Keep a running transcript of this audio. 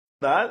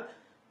இருந்தால்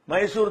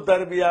மைசூர்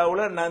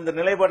தர்பியாவுல நான் இந்த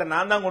நிலைப்பாட்டை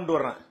நான் தான் கொண்டு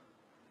வர்றேன்.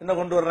 என்ன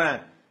கொண்டு வர்றேன்?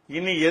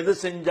 இனி எது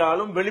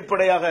செஞ்சாலும்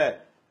வெளிப்படையாக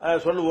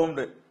சொல்லுவோம்.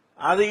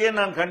 அதையே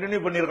நான் கண்டினியூ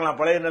பண்ணிருக்கலாம்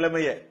பழைய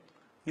நிலைமையை.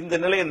 இந்த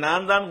நிலையை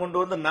நான் தான் கொண்டு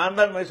வந்து நான்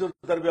தான் மைசூர்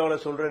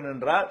தர்பியாவில் சொல்றேன்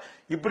என்றால்,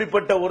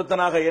 இப்படிப்பட்ட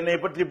ஒருத்தனாக என்னை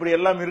பற்றி இப்படி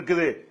எல்லாம்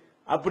இருக்குது,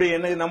 அப்படி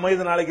என்ன நம்ம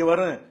இது நாளைக்கு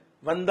வரும்,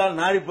 வந்தால்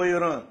நாடி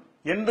போயிடும்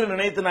என்று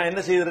நினைத்து நான்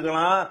என்ன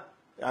செய்திருக்கலாம்?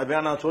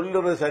 நான்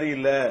சொல்றது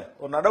சரியில்லை,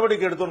 ஒரு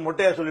நடவடிக்கை எடுத்து ஒரு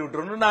மொட்டையா சொல்லி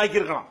விட்டுருன்னு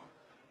ஆக்கியிருக்கலாம்.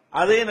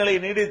 அதே நிலை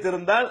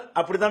நீடித்திருந்தால்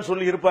அப்படித்தான்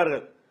சொல்லி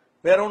இருப்பார்கள்.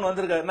 வேற ஒன்று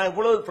வந்திருக்காரு. நான்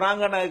இவ்வளவு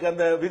பிராங்கா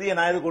அந்த விதியை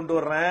நான் இது கொண்டு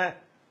வர்றேன்.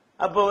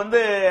 அப்ப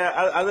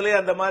அதுலயே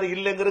அந்த மாதிரி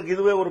இல்லைங்கிறதுக்கு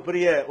இதுவே ஒரு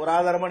பெரிய ஒரு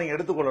ஆதாரமா நீங்க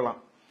எடுத்துக்கொள்ளலாம்.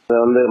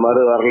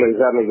 மறு வரல,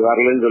 விசாரணைக்கு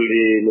வரலன்னு சொல்லி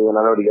நீங்க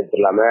நடவடிக்கை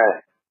எடுத்துடலாமே.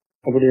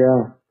 அப்படியா?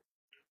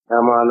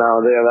 ஆமா,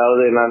 நான்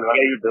ஏதாவது நான்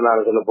விலகிட்டு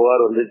நான் சொன்ன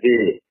புகார் வந்துச்சு,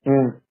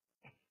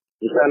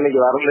 விசாரணைக்கு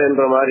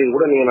வரலன்ற மாதிரி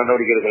கூட நீங்க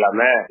நடவடிக்கை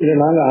எடுக்கலாமே. இல்ல,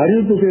 நாங்க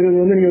அறிவிப்பு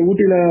செய்யறது நீங்க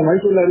ஊட்டியில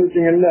மைசூர்ல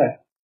அறிவிச்சீங்கல்ல,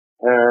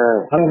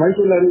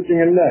 மைசூர்ல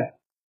அறிவிச்சீங்கல்ல,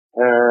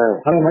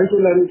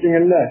 மைசூர்ல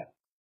அறிவிச்சீங்கல்ல,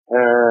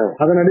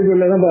 அதன்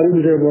அடிப்படையில தான்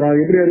அறிவிப்பு செய்ய போறோம்.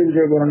 எப்படி அறிவிப்பு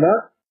செய்ய போறோம்னா,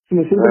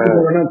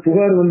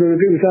 புகார்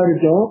வந்ததுக்கு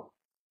விசாரிச்சோம்,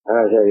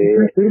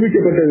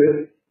 நிரூபிக்கப்பட்டது,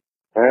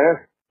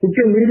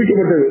 குற்றம்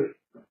நிரூபிக்கப்பட்டது.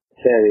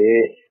 சரி,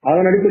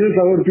 அதன் அடிப்படையில்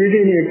சகோதரர் பிஜே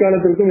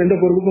எக்காலத்திற்கும் எந்த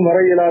பொறுப்புக்கும் வர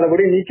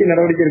இயலாதபடி நீக்கி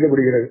நடவடிக்கை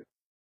எடுக்கப்படுகிறது.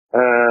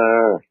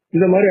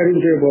 இந்த மாதிரி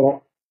அறிவிப்பு செய்ய போறோம்.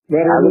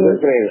 வேற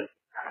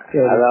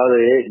அதாவது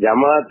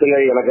ஜமாத்துல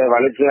எனக்கு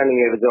வழக்குலாம்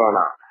நீங்க எடுத்து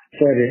வேணாம்.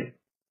 சரி,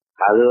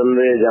 அது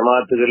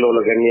ஜமாத்துக்குள்ள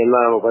உள்ள கண்ணியம்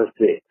தான்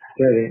ஃபர்ஸ்ட்.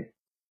 சரி,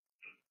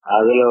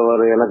 அதுல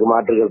ஒரு எனக்கு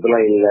மாற்று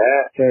கருத்துலாம் இல்ல.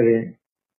 சரி.